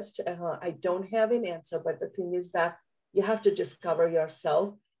therapist, I don't have an answer, but the thing is that you have to discover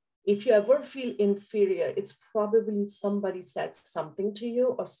yourself. If you ever feel inferior, it's probably somebody said something to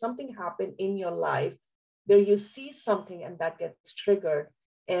you or something happened in your life where you see something and that gets triggered.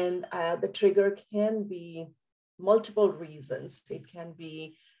 And the trigger can be multiple reasons. It can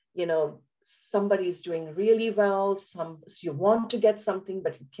be, somebody is doing really well. You want to get something,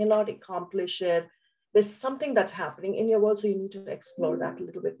 but you cannot accomplish it. There's something that's happening in your world. So you need to explore that a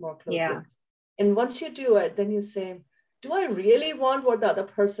little bit more closely. Yeah. And once you do it, then you say, do I really want what the other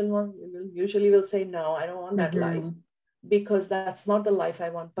person wants? You usually will say, no, I don't want that life, because that's not the life I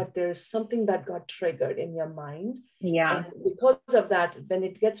want. But there is something that got triggered in your mind. Yeah. And because of that, when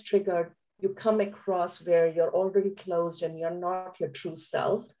it gets triggered, you come across where you're already closed and you're not your true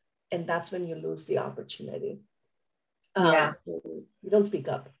self. And that's when you lose the opportunity. You don't speak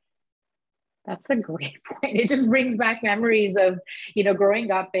up. That's a great point. It just brings back memories of, growing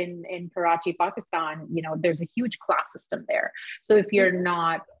up in Karachi, Pakistan. There's a huge class system there. So if you're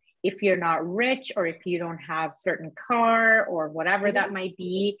not rich, or if you don't have certain car or whatever that might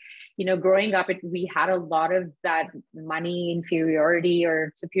be, growing up, we had a lot of that money inferiority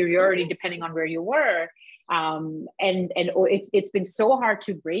or superiority, depending on where you were. And it's been so hard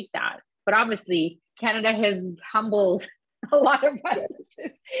to break that. But obviously, Canada has humbled a lot of us,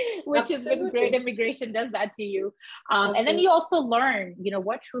 which has been great. Immigration does that to you. And then you also learn,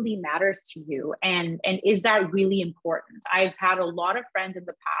 what truly matters to you. And is that really important? I've had a lot of friends in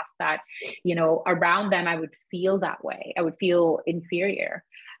the past that, around them, I would feel that way. I would feel inferior.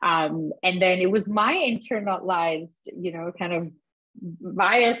 And then it was my internalized, kind of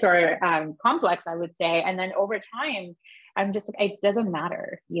bias or complex, I would say. And then over time, I'm just like, it doesn't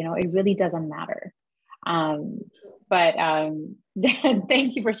matter. It really doesn't matter. But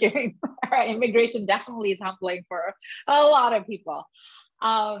thank you for sharing. Immigration definitely is humbling for a lot of people.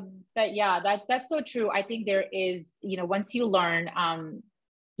 But yeah, that's so true. I think there is, once you learn,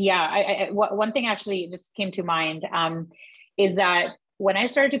 one thing actually just came to mind is that when I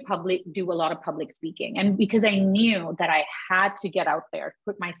started to do a lot of public speaking, and because I knew that I had to get out there,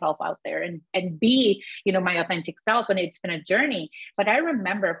 put myself out there and be, my authentic self. And it's been a journey. But I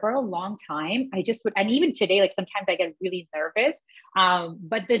remember for a long time, I just would, and even today, like sometimes I get really nervous.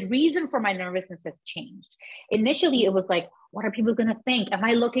 But the reason for my nervousness has changed. Initially, it was like, what are people going to think? Am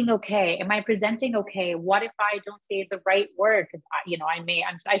I looking okay? Am I presenting okay? What if I don't say the right word? Because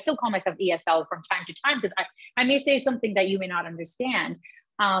I still call myself ESL from time to time, because I may say something that you may not understand.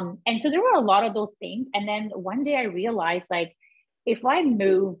 And so there were a lot of those things. And then one day I realized, like, if I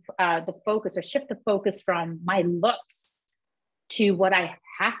move the focus or shift the focus from my looks to what I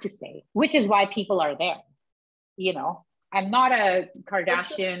have to say, which is why people are there, I'm not a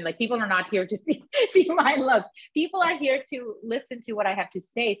Kardashian. Like, people are not here to see my looks. People are here to listen to what I have to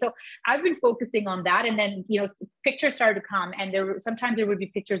say. So I've been focusing on that. And then, pictures started to come, and sometimes there would be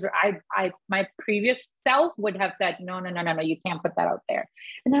pictures where my previous self would have said, no, you can't put that out there.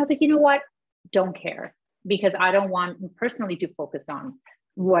 And then I was like, you know what? Don't care, because I don't want personally to focus on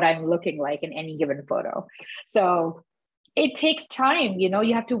what I'm looking like in any given photo. So it takes time,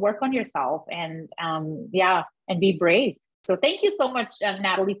 you have to work on yourself and and be brave. So thank you so much,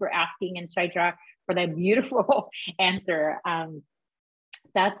 Natalie, for asking, and Chaitra for that beautiful answer.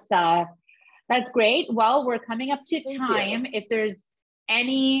 That's That's great. Well, we're coming up to Thank time. you. If there's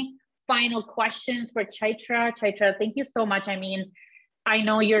any final questions for Chaitra. Chaitra, thank you so much. I mean, I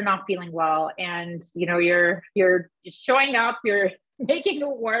know you're not feeling well, and you know you're showing up, you're making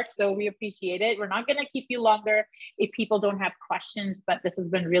it work, so we appreciate it. We're not going to keep you longer if people don't have questions, but this has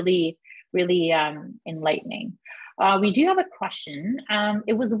been really, really enlightening. We do have a question.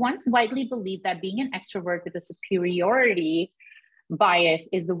 It was once widely believed that being an extrovert with a superiority bias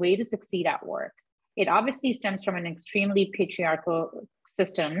is the way to succeed at work. It obviously stems from an extremely patriarchal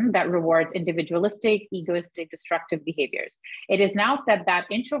system that rewards individualistic, egoistic, destructive behaviors. It is now said that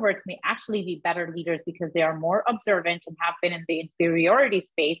introverts may actually be better leaders because they are more observant and have been in the inferiority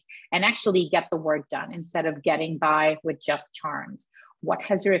space and actually get the work done instead of getting by with just charms. What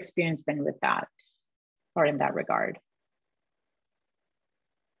has your experience been with that, or in that regard?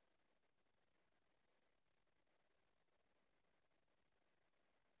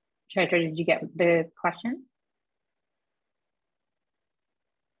 Chaitra, did you get the question?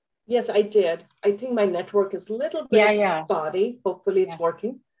 Yes, I did. I think my network is a little bit spotty. Hopefully it's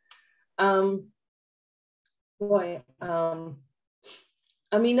working. Amina,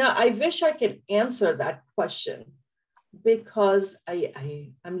 I wish I could answer that question because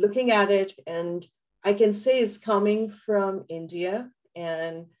I'm looking at it and I can say it's coming from India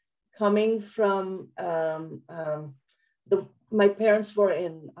and coming from my parents were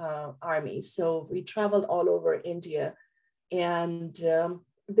in army, so we traveled all over India, and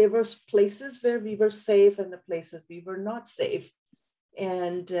there were places where we were safe and the places we were not safe.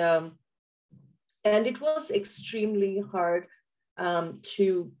 And it was extremely hard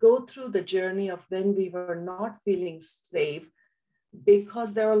to go through the journey of when we were not feeling safe,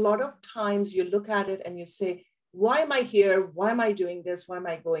 because there are a lot of times you look at it and you say, why am I here? Why am I doing this? Why am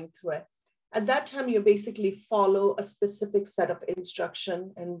I going through it? At that time, you basically follow a specific set of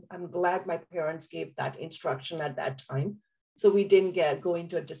instruction. And I'm glad my parents gave that instruction at that time, so we didn't go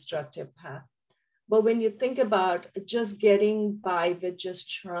into a destructive path. But when you think about just getting by with just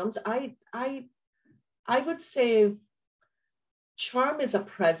charms, I would say charm is a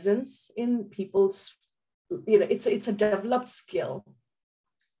presence in people's, it's a developed skill.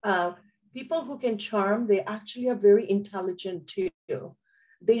 People who can charm, they actually are very intelligent too.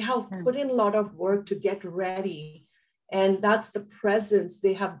 They have put in a lot of work to get ready, and that's the presence.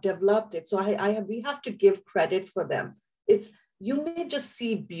 They have developed it. So we have to give credit for them. You may just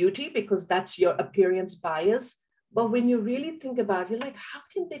see beauty because that's your appearance bias. But when you really think about it, you're like, how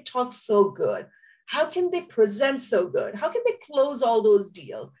can they talk so good? How can they present so good? How can they close all those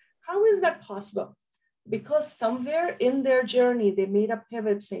deals? How is that possible? Because somewhere in their journey, they made a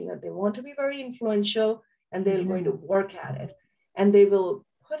pivot saying that they want to be very influential and they're going to work at it. And they will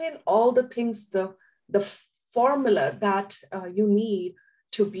put in all the things, the formula that you need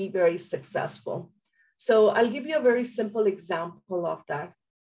to be very successful. So I'll give you a very simple example of that.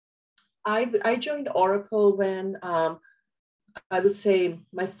 I joined Oracle when I would say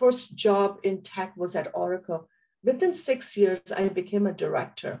my first job in tech was at Oracle. Within 6 years, I became a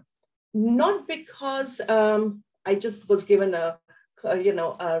director. Not because I just was given a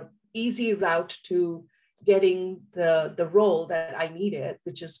easy route to getting the role that I needed,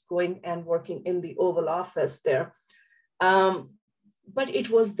 which is going and working in the Oval Office there. But it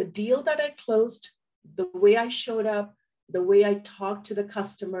was the deal that I closed, the way I showed up, the way I talked to the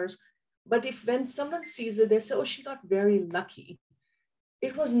customers. But when someone sees it, they say, oh, she got very lucky.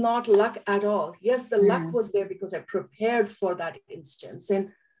 It was not luck at all. Yes, the luck was there because I prepared for that instance.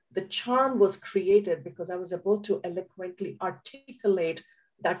 And the charm was created because I was able to eloquently articulate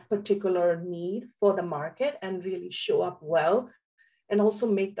that particular need for the market and really show up well, and also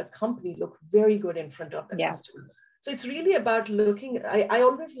make the company look very good in front of the customer. So it's really about looking, I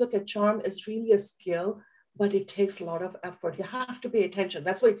always look at charm as really a skill, but it takes a lot of effort. You have to pay attention.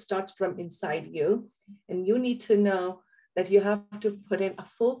 That's why it starts from inside you. And you need to know that you have to put in a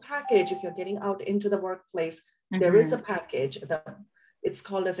full package. If you're getting out into the workplace, there is a package that it's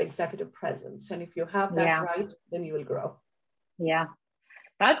called as executive presence. And if you have that right, then you will grow. Yeah.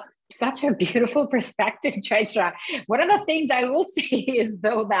 That's such a beautiful perspective, Chaitra. One of the things I will say is,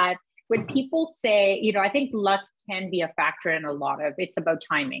 though, that when people say, I think luck can be a factor in a lot of, it's about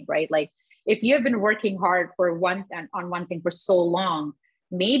timing, right? Like if you have been working hard on one thing for so long,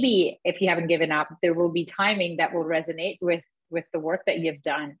 maybe if you haven't given up, there will be timing that will resonate with the work that you've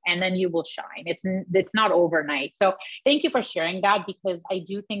done, and then you will shine. It's not overnight. So thank you for sharing that, because I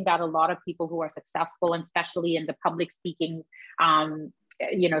do think that a lot of people who are successful, and especially in the public speaking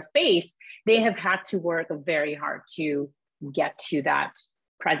space, they have had to work very hard to get to that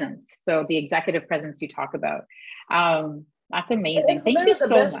presence. So the executive presence you talk about, that's amazing. Thank you so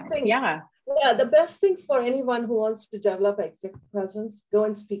much. Yeah, the best thing for anyone who wants to develop exec presence, go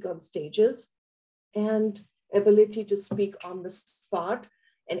and speak on stages and ability to speak on the spot.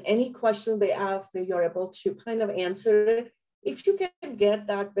 And any question they ask, that you're able to kind of answer it. If you can get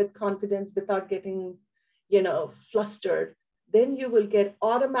that with confidence without getting, flustered, then you will get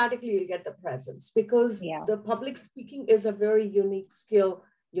automatically, you'll get the presence, because Yeah. the public speaking is a very unique skill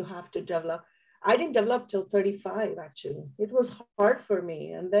you have to develop. I didn't develop till 35, actually. It was hard for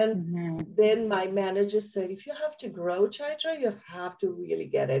me. And then my manager said, if you have to grow, Chaitra, you have to really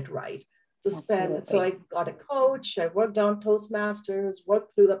get it right. So I got a coach, I worked on Toastmasters,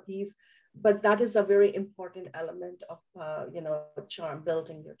 worked through the piece, but that is a very important element of, charm,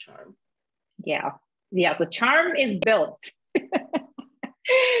 building your charm. Yeah. Yeah. So charm is built.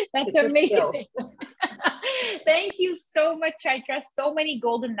 That's amazing. Thank you so much, Chaitra. So many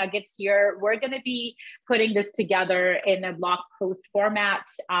golden nuggets here. We're going to be putting this together in a blog post format.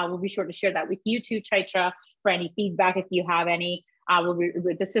 We'll be sure to share that with you too, Chaitra, for any feedback if you have any.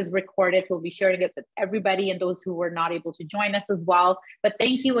 This is recorded, so we'll be sharing it with everybody and those who were not able to join us as well. But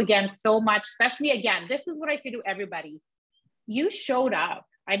thank you again so much, especially again, this is what I say to everybody. You showed up.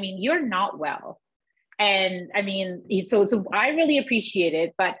 I mean, you're not well. And I mean, so I really appreciate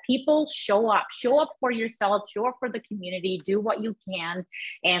it, but people show up for yourself, show up for the community, do what you can.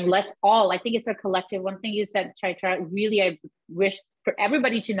 And let's all, I think it's a collective. One thing you said, Chaitra, really, I wish for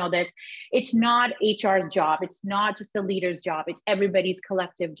everybody to know this. It's not HR's job. It's not just the leader's job. It's everybody's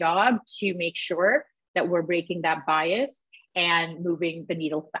collective job to make sure that we're breaking that bias and moving the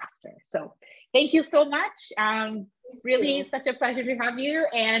needle faster. So thank you so much. Really such a pleasure to have you,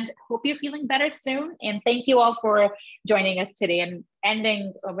 and hope you're feeling better soon. And thank you all for joining us today and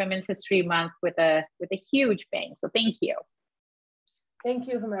ending Women's History Month with a huge bang. So thank you. Thank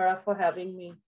you, Humera, for having me.